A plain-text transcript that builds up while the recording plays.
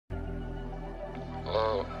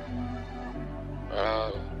Oh,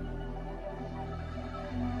 oh.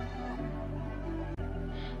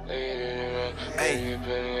 Hey,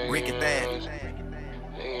 Rick and that.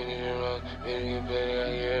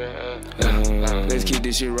 Let's keep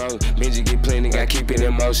this shit rolling. Benji get plenty, got keep it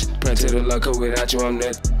in motion. Pray to the luck, without you I'm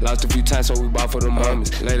nothing. Lost a few times, so we bought for the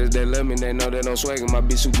moments. Ladies that love me, they know they don't swag. My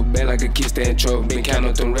bitch super bad like a kiss stand truck. Been counting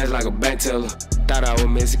up them rats like a bank teller. Thought I was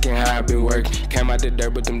Mexican, how I been working. Came out the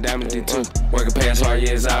dirt, but them diamonds did too. Working past hard,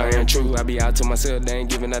 yeah, it's out here and true. I be out to myself, they ain't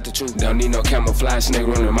giving out the truth. Don't need no camouflage,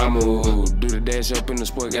 nigga running my move. Do the dash up in the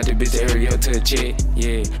sport, got the bitch to hurry up to the check.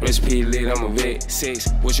 Yeah, recipe lit, I'm a vet. 6,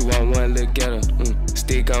 what you want, one, look at her.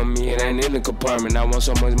 Stick on me, it ain't in the compartment. I want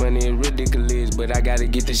so much money, it's ridiculous. But I gotta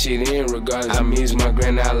get this shit in regardless. I miss my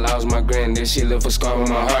grand, I lost my grand. That shit left a scar on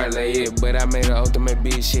my heart, like it. But I made an ultimate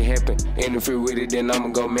big shit happen. Interfere with it, then I'ma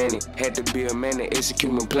go man it. Had to be a man to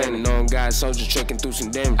execute my plan. Knowing God, soldier trekking through some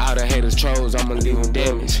damage. All the haters trolls, I'ma leave them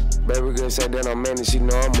damaged. Baby girl said that I'm managed. She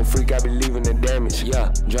know I'm a freak, I be leaving the damage.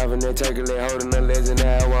 Yeah, driving that turkey leg, holding her legs in the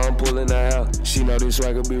air while I'm pulling her out. She know this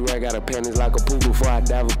swagger be right, got her panties like a poo before I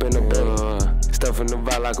dive up in the bed. Stuffing the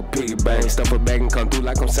vibe like a piggy bank. Stuff her back and come through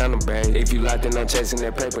like I'm sounding bang. If you locked in, I'm chasing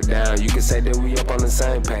that paper down. You can say that we up on the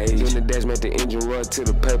same page. In the dash, make the engine run to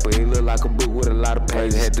the paper. It look like a book with a lot of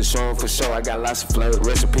pages. Had to show 'em for sure, I got lots of flavor.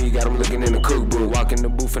 Recipe, got 'em looking in the cookbook. Walk in the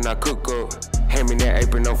booth and I cook up. Hand me that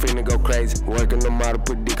apron, no finna go crazy. Working the model,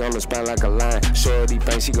 put dick on the spine like a lion. Show her these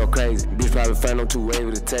things, she go crazy. Bitch probably find no two way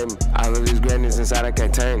to take me. All of this greatness inside, I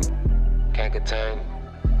can't turn it. Can't contain it.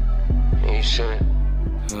 And you shouldn't.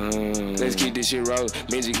 Let's keep this shit rolling.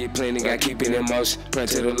 Benji get plenty, got keep it in motion. Pray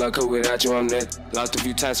to the luck, without you I'm nothing. Lost a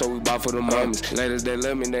few times, so we bought for the moments. Ladies that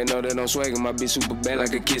love me, they know they don't swag. My bitch super bad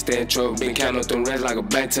like a kiss stand truck. Been counting up them rats like a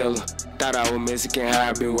bank teller. Thought I was Mexican, how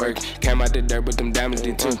I been working. Came out the dirt, but them diamonds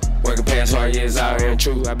did too. Working past hard, yeah, it's out here and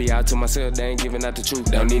true. I be out to myself, they ain't giving out the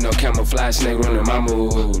truth. Don't need no camouflage, nigga running my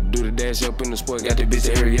move. Do the dash up in the sport, got the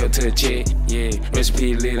bitch to hurry up to the check. Yeah,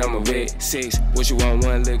 recipe lit, I'm a vet. 6, what you want,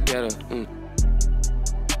 one, look at her.